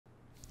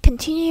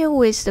continue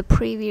with the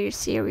previous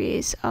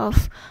series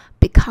of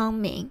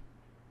Becoming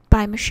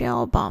by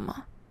Michelle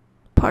Obama.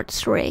 Part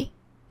 3,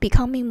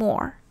 Becoming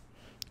More.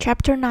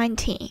 Chapter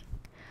 19.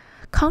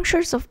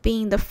 Conscious of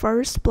being the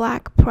first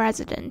black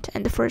president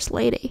and the first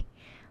lady,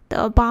 the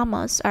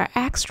Obamas are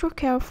extra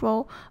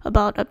careful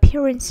about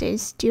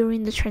appearances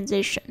during the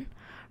transition.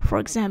 For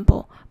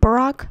example,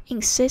 Barack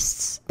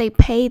insists they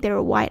pay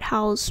their White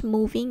House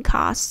moving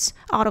costs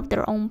out of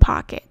their own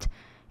pocket,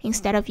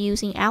 instead of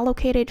using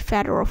allocated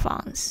federal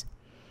funds.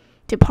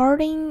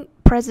 Departing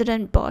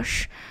President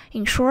Bush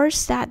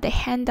ensures that the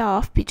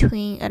handoff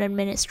between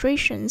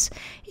administrations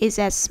is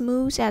as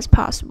smooth as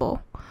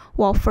possible,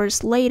 while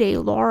First Lady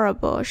Laura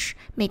Bush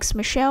makes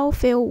Michelle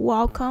feel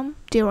welcome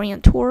during a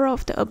tour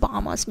of the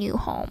Obamas' new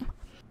home.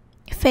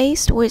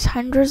 Faced with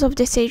hundreds of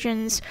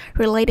decisions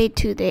related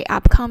to the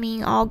upcoming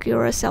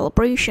inaugural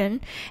celebration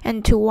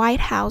and to White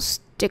House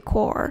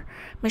decor,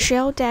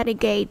 Michelle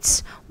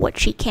delegates what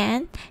she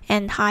can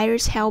and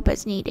hires help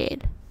as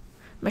needed.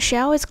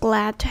 Michelle is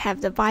glad to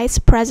have the vice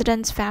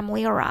president's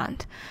family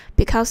around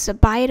because the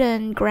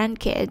Biden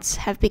grandkids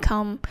have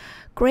become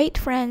great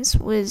friends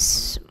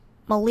with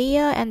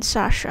Malia and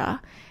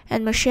Sasha,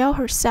 and Michelle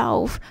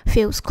herself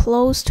feels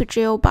close to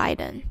Jill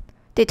Biden.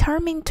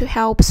 Determined to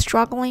help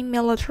struggling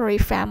military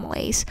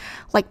families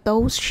like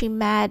those she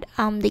met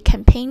on the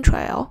campaign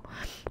trail,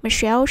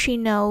 Michelle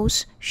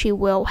knows she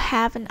will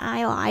have an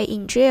ally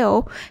in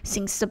jail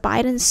since the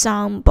Biden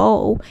son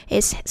Beau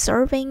is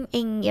serving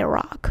in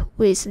Iraq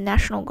with the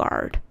National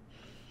Guard.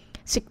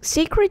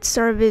 Secret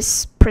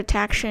Service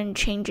protection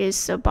changes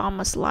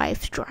Obama's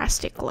life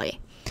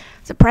drastically.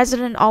 The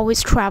president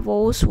always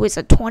travels with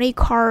a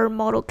 20-car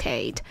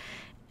motorcade,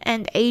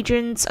 and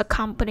agents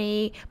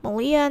accompany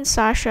Malia and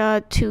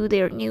Sasha to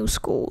their new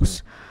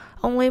schools.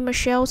 Only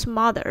Michelle's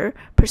mother,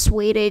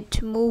 persuaded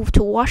to move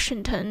to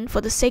Washington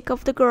for the sake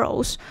of the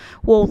girls,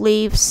 will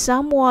live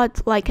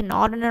somewhat like an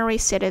ordinary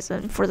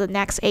citizen for the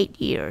next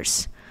 8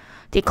 years,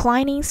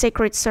 declining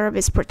Secret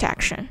Service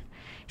protection.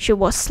 She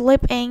will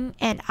slip in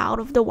and out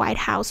of the White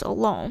House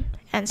alone,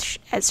 as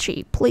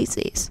she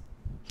pleases.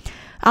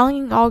 On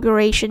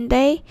Inauguration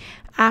Day,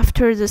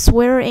 after the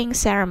swearing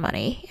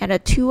ceremony and a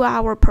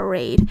 2-hour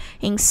parade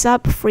in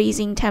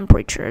sub-freezing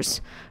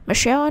temperatures,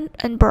 Michelle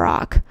and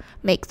Barack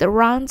make the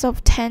rounds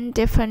of 10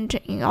 different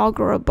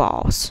inaugural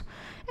balls.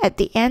 At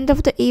the end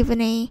of the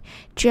evening,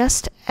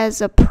 just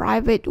as a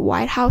private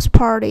White House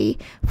party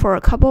for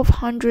a couple of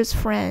hundred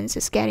friends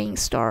is getting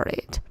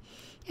started,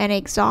 an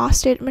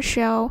exhausted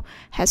Michelle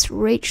has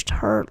reached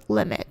her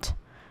limit.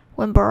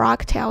 When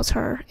Barack tells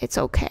her it's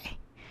okay,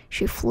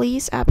 she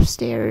flees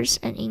upstairs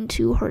and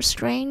into her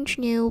strange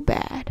new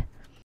bed.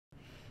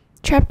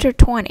 Chapter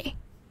 20.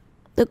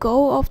 The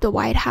goal of the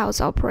White House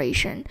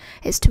operation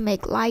is to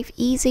make life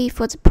easy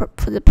for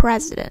the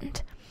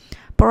president.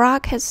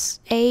 Barack has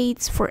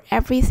aides for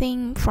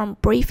everything from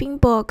briefing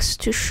books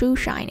to shoe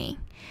shining,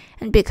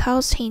 and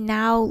because he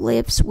now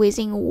lives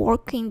within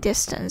walking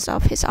distance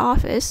of his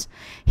office,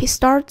 he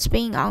starts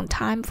being on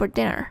time for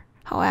dinner.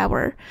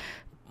 However,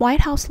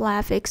 White House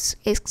life is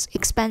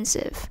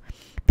expensive,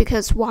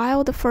 because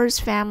while the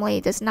first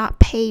family does not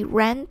pay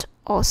rent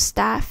or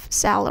staff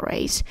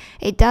salaries,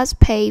 it does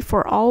pay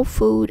for all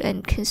food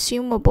and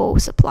consumable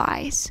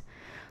supplies.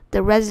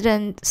 The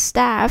resident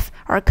staff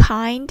are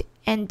kind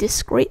and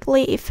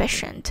discreetly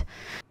efficient.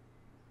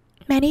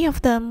 Many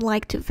of them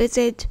like to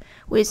visit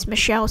with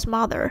Michelle's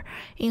mother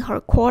in her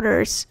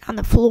quarters on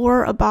the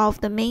floor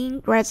above the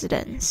main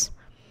residence.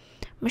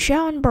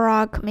 Michelle and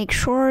Barack make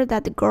sure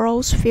that the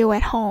girls feel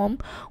at home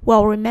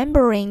while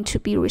remembering to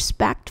be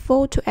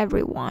respectful to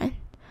everyone.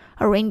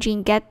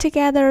 Arranging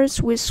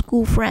get-togethers with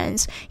school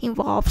friends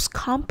involves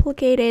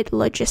complicated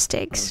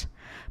logistics,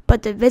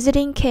 but the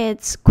visiting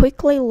kids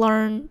quickly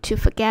learn to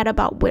forget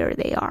about where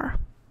they are.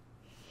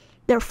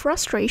 Their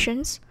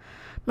frustrations: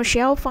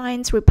 Michelle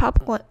finds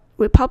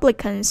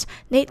Republicans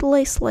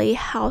needlessly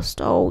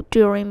hostile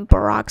during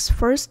Barack's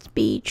first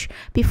speech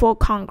before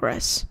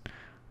Congress.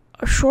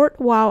 A short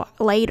while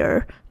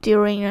later,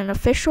 during an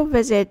official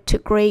visit to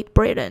Great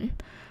Britain,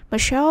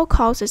 Michelle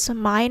causes a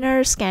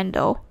minor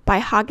scandal by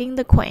hugging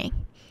the Queen,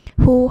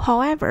 who,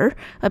 however,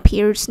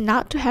 appears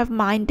not to have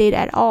minded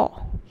at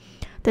all.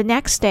 The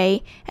next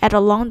day, at a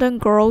London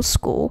girls'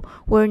 school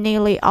where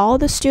nearly all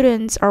the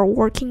students are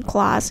working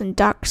class and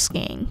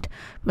dark-skinned,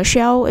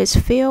 Michelle is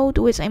filled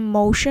with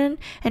emotion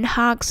and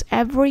hugs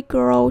every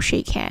girl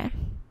she can.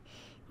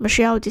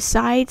 Michelle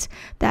decides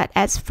that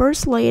as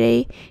First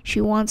Lady,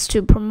 she wants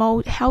to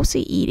promote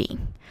healthy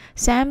eating.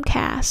 Sam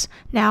Cass,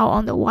 now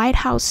on the White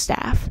House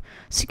staff,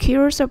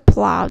 secures a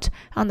plot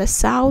on the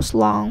South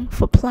Lawn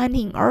for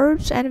planting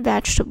herbs and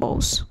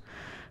vegetables.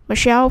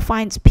 Michelle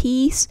finds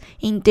peace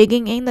in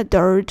digging in the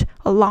dirt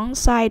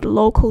alongside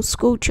local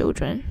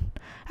schoolchildren.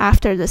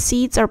 After the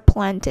seeds are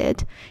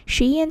planted,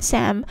 she and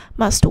Sam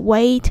must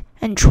wait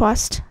and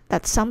trust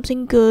that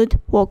something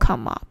good will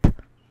come up.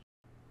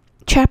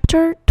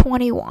 Chapter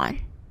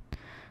 21.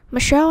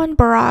 Michelle and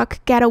Barack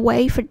get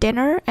away for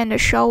dinner and a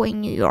show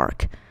in New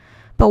York.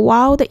 But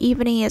while the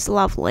evening is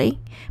lovely,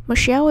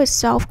 Michelle is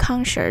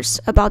self-conscious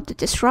about the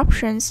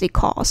disruptions they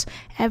cause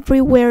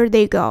everywhere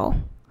they go.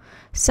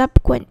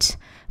 Subsequent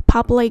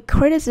public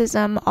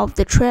criticism of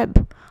the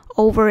trip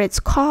over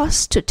its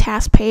cost to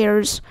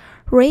taxpayers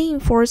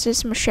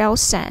reinforces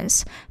Michelle's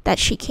sense that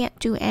she can't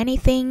do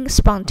anything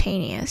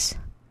spontaneous.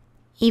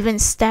 Even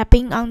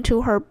stepping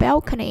onto her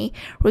balcony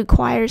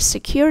requires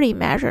security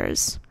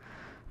measures.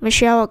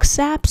 Michelle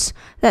accepts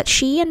that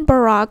she and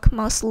Barack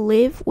must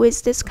live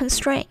with these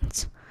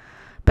constraints,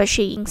 but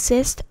she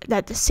insists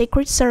that the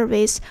Secret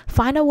Service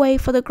find a way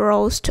for the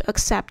girls to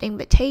accept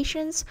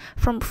invitations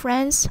from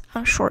friends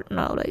on short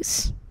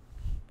notice.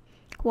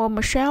 While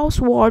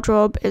Michelle's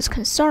wardrobe is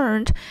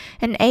concerned,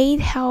 an aide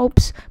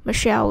helps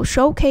Michelle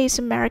showcase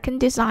American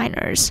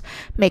designers,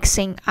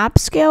 mixing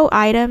upscale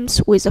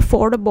items with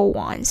affordable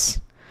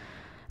ones.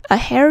 A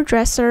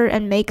hairdresser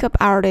and makeup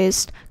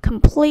artist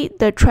complete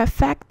the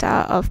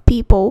trifecta of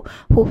people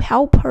who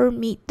help her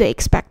meet the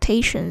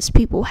expectations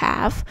people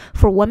have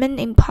for women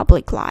in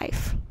public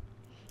life.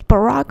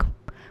 Barack,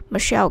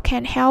 Michelle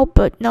can't help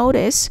but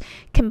notice,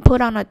 can put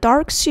on a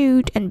dark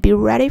suit and be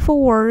ready for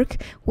work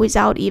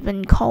without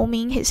even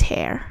combing his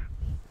hair.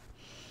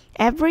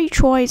 Every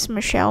choice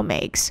Michelle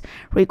makes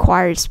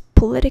requires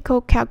political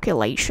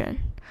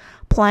calculation.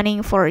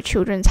 Planning for a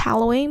children's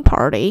Halloween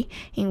party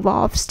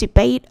involves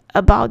debate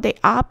about the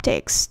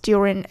optics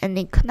during an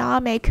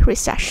economic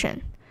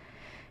recession.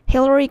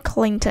 Hillary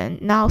Clinton,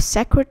 now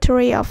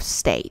Secretary of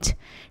State,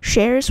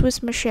 shares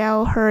with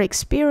Michelle her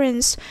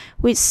experience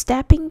with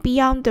stepping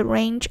beyond the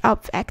range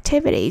of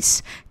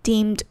activities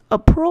deemed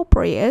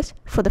appropriate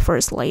for the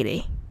First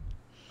Lady.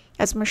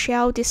 As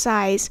Michelle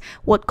decides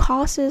what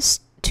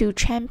causes to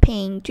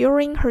champion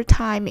during her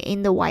time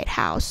in the White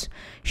House,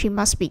 she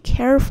must be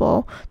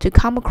careful to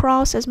come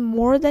across as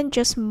more than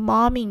just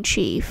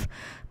mom-in-chief,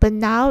 but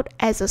not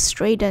as a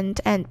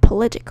straitened and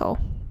political.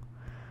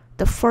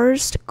 The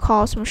first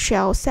cause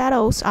Michelle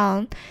settles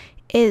on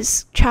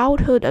is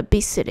childhood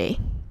obesity,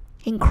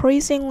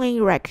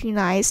 increasingly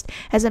recognized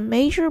as a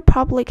major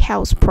public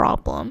health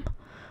problem.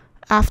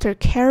 After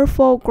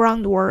careful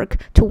groundwork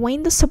to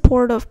win the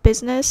support of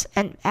business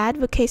and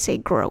advocacy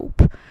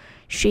group,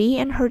 she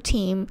and her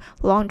team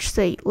launched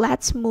the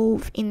Let's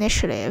Move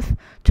initiative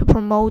to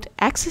promote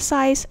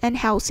exercise and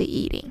healthy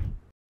eating.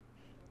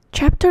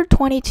 Chapter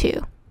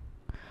 22.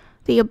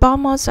 The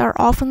Obamas are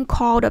often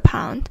called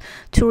upon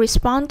to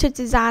respond to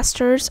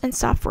disasters and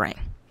suffering.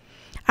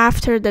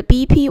 After the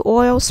BP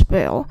oil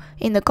spill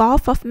in the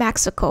Gulf of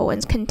Mexico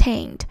is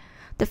contained,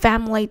 the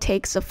family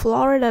takes a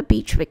Florida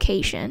beach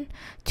vacation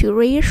to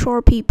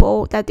reassure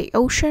people that the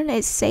ocean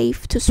is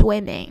safe to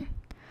swim in.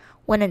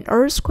 When an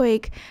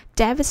earthquake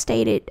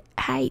devastated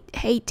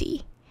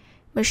Haiti,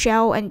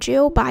 Michelle and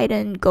Jill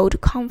Biden go to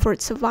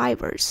comfort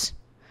survivors.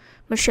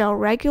 Michelle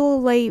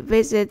regularly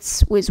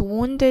visits with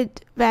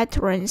wounded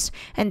veterans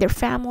and their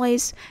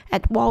families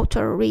at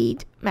Walter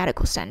Reed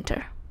Medical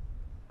Center.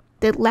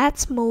 The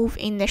Let's Move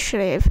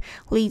initiative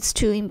leads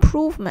to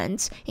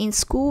improvements in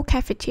school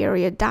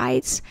cafeteria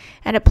diets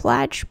and a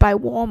pledge by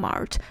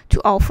Walmart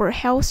to offer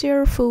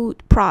healthier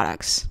food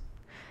products.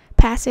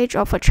 Passage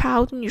of a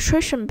child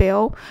nutrition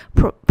bill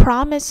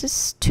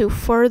promises to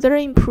further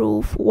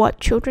improve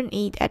what children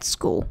eat at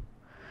school.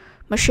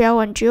 Michelle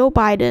and Jill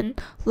Biden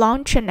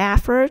launch an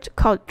effort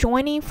called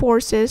Joining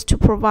Forces to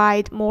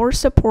provide more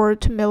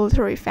support to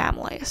military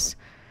families.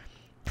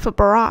 For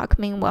Barack,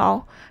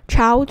 meanwhile,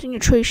 child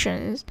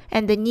nutrition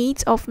and the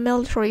needs of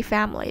military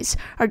families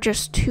are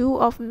just two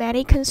of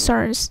many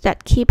concerns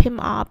that keep him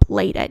up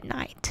late at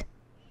night.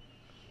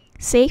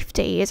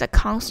 Safety is a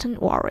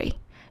constant worry,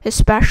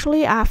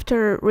 especially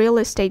after real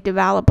estate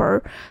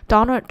developer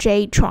Donald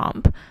J.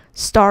 Trump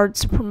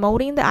starts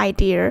promoting the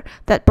idea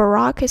that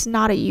Barack is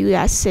not a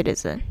U.S.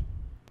 citizen.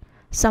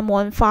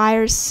 Someone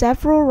fires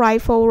several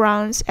rifle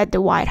rounds at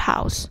the White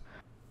House.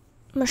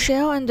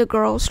 Michelle and the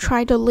girls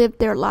try to live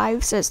their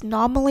lives as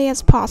normally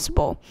as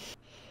possible,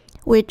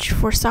 which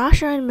for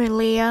Sasha and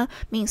Malia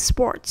means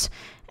sports,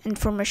 and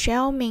for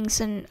Michelle means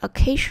an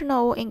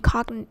occasional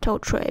incognito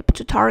trip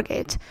to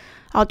Target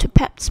or to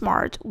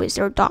PetSmart with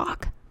their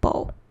dog,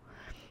 Bo.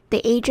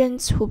 The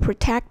agents who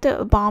protect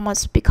the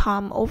Obamas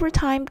become over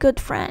time good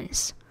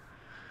friends.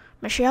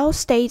 Michelle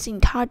stays in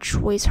touch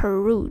with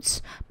her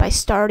roots by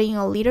starting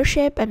a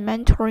leadership and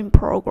mentoring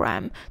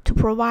program to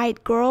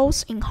provide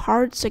girls in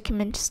hard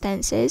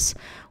circumstances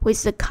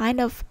with the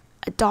kind of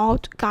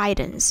adult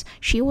guidance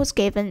she was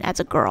given as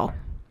a girl.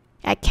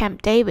 At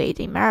Camp David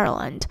in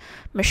Maryland,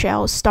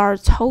 Michelle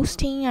starts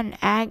hosting an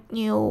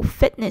annual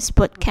fitness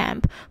boot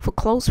camp for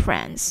close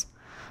friends.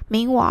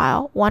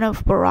 Meanwhile, one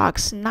of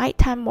Barack's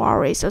nighttime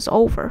worries is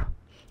over.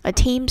 A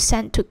team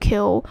sent to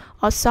kill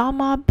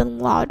Osama bin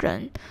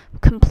Laden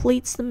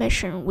completes the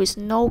mission with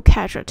no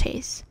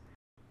casualties.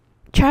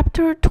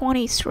 Chapter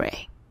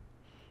 23.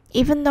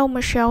 Even though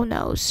Michelle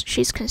knows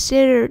she's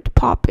considered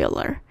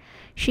popular,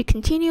 she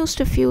continues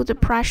to feel the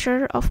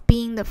pressure of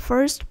being the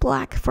first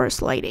black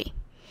First Lady.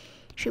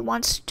 She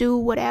wants to do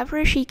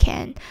whatever she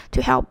can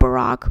to help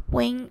Barack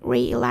win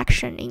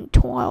re-election in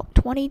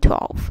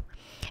 2012.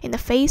 in the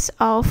face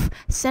of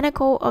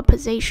cynical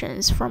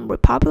oppositions from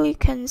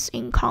Republicans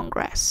in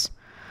Congress.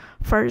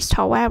 First,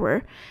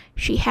 however,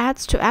 she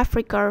heads to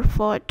Africa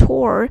for a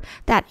tour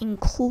that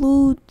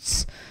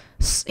includes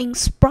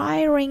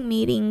inspiring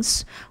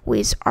meetings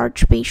with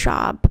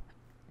Archbishop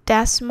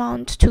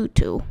Desmond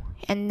Tutu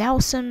and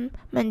Nelson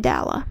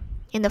Mandela.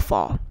 In the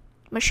fall,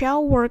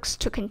 Michelle works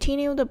to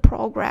continue the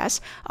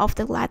progress of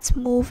the Let's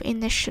Move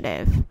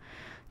initiative,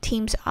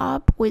 teams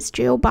up with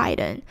Joe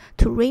Biden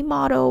to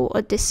remodel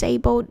a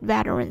disabled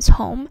veterans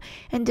home,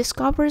 and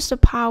discovers the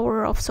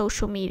power of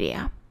social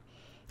media.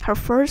 Her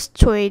first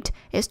tweet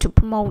is to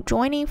promote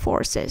joining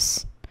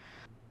forces.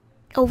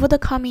 Over the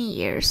coming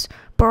years,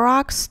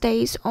 Barack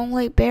stays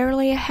only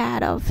barely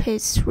ahead of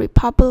his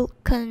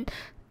Republican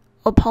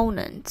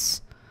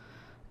opponents,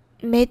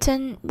 Mitt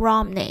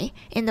Romney,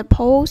 in the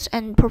polls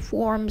and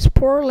performs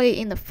poorly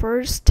in the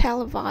first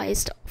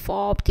televised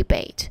fall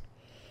debate.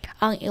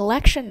 On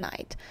election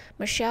night,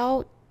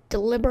 Michelle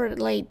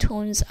deliberately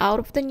tunes out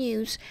of the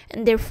news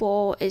and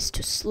therefore is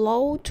too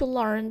slow to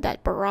learn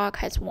that Barack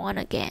has won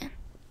again.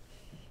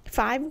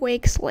 5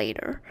 weeks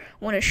later,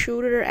 when a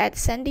shooter at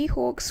Sandy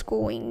Hook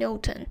School in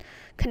Newton,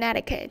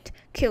 Connecticut,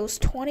 kills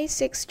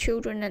 26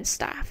 children and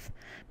staff,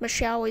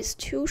 Michelle is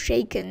too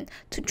shaken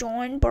to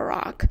join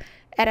Barack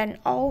at an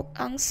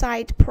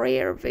on-site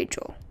prayer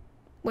vigil.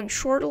 When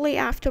shortly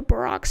after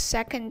Barack's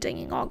second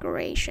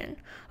inauguration,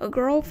 a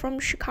girl from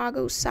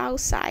Chicago's South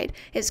Side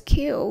is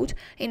killed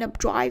in a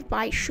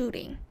drive-by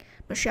shooting,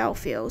 Michelle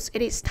feels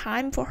it is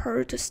time for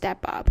her to step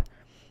up.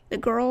 The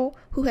girl,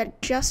 who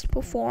had just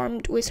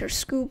performed with her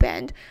school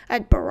band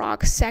at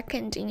Barack's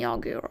second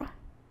inaugural,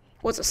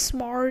 was a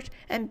smart,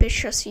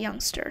 ambitious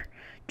youngster,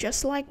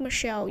 just like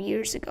Michelle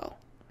years ago.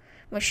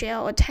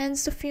 Michelle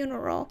attends the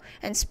funeral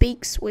and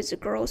speaks with the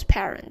girl's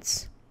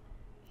parents.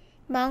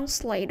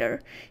 Months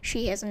later,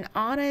 she has an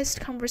honest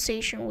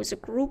conversation with a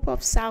group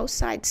of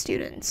Southside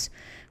students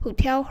who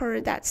tell her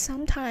that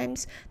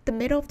sometimes the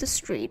middle of the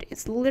street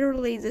is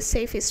literally the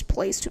safest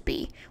place to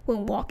be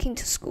when walking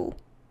to school.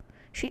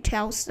 She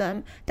tells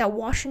them that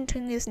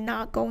Washington is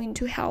not going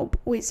to help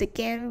with the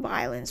gang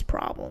violence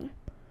problem,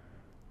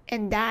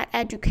 and that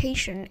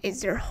education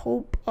is their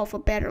hope of a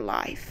better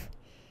life.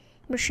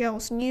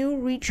 Michelle's new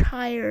Reach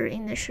Higher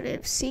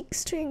initiative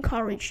seeks to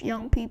encourage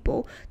young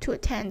people to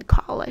attend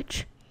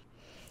college.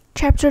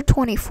 Chapter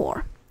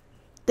 24.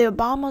 The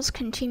Obamas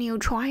continue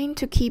trying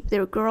to keep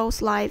their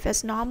girls' life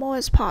as normal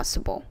as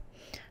possible.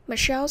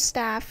 Michelle's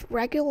staff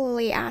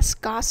regularly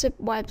ask gossip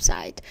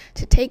website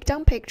to take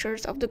down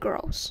pictures of the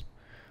girls.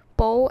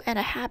 Bo and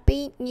a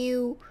happy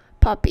new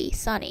puppy,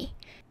 Sunny,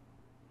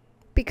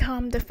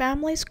 become the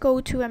family's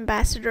go-to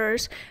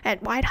ambassadors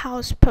at White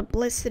House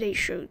publicity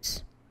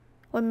shoots.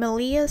 When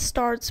Malia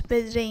starts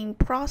visiting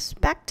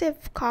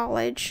prospective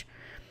college,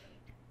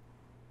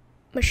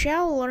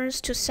 Michelle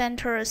learns to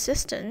send her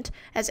assistant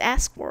as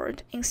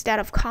escort instead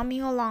of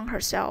coming along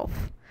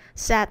herself.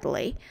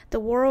 Sadly, the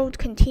world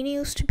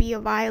continues to be a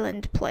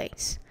violent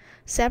place.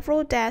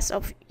 Several deaths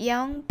of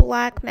young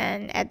black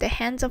men at the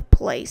hands of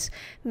police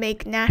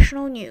make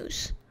national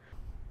news.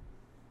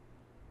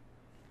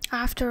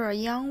 After a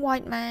young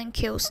white man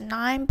kills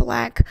 9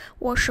 black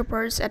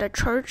worshippers at a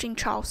church in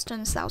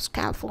Charleston, South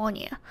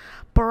California,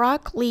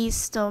 Barack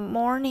leads the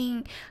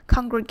mourning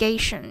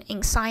congregation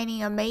in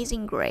signing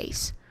Amazing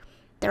Grace.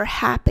 There are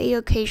happy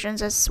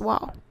occasions as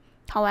well.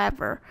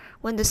 However,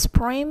 when the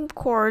Supreme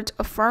Court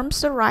affirms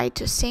the right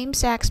to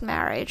same-sex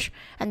marriage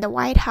and the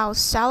White House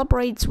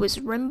celebrates with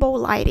rainbow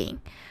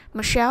lighting,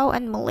 Michelle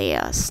and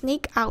Malia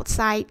sneak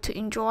outside to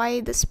enjoy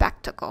the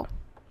spectacle.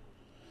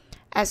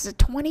 As the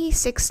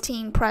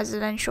 2016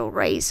 presidential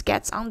race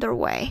gets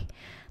underway,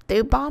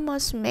 the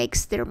Obamas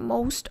makes their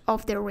most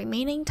of their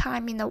remaining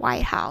time in the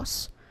White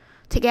House.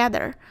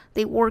 Together,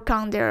 they work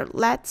on their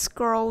Let's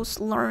Girls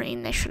Learn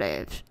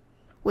initiative,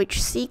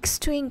 which seeks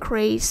to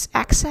increase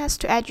access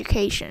to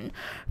education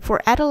for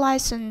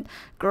adolescent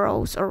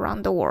girls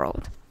around the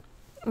world.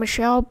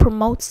 Michelle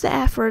promotes the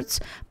efforts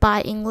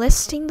by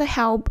enlisting the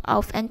help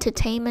of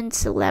entertainment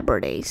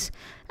celebrities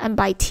and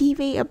by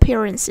TV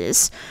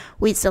appearances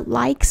with the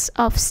likes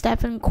of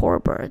Stephen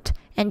Colbert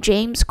and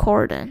James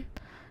Corden.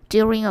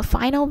 During a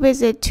final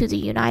visit to the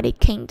United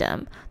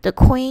Kingdom, the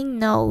Queen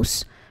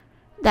knows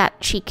that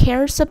she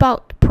cares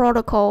about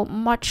protocol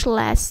much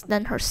less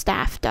than her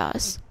staff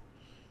does.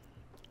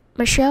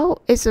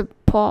 Michelle is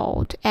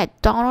appalled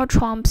at Donald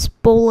Trump's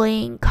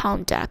bullying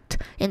conduct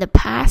in the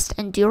past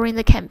and during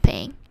the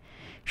campaign.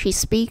 She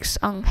speaks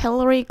on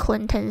Hillary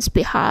Clinton's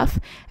behalf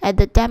at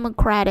the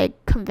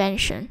Democratic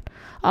Convention,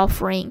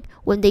 offering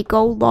 "When they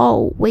go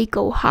low, we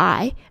go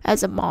high"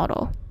 as a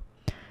model.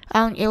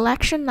 On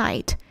election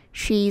night,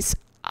 she's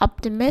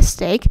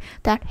optimistic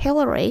that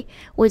Hillary,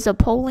 with a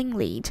polling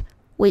lead,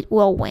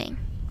 will win.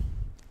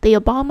 The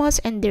Obamas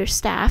and their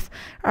staff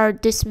are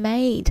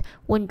dismayed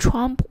when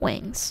Trump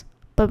wins,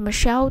 but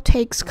Michelle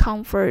takes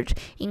comfort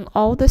in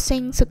all the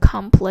things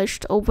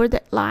accomplished over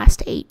the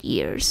last 8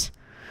 years.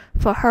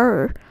 For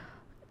her,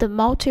 the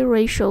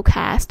multiracial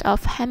cast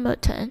of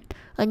Hamilton,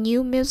 a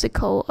new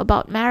musical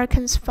about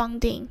Americans'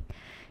 founding,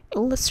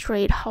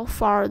 illustrate how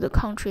far the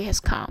country has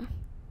come.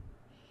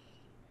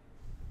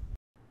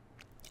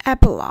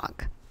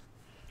 Epilogue.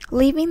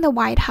 Leaving the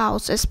White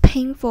House is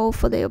painful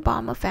for the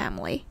Obama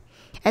family,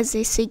 as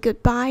they say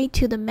goodbye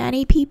to the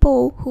many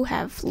people who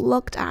have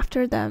looked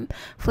after them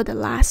for the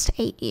last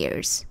 8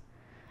 years.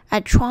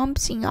 At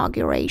Trump's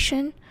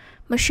inauguration,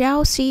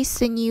 Michelle sees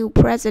the new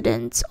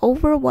president's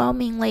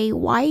overwhelmingly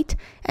white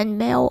and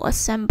male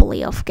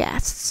assembly of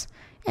guests,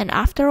 and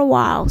after a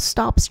while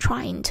stops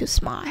trying to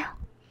smile.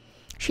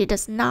 She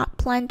does not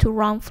plan to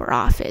run for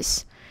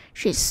office.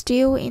 She's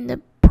still in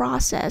the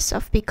process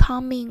of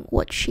becoming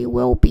what she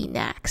will be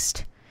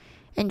next.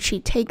 And she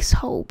takes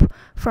hope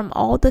from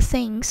all the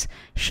things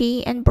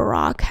she and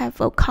Barack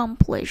have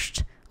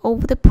accomplished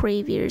over the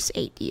previous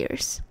 8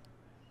 years.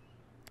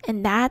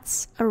 And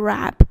that's a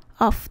wrap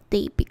of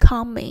The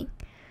Becoming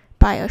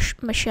by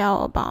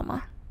Michelle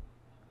Obama.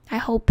 I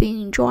hope you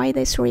enjoy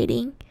this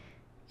reading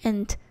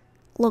and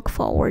look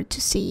forward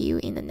to see you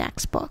in the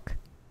next book.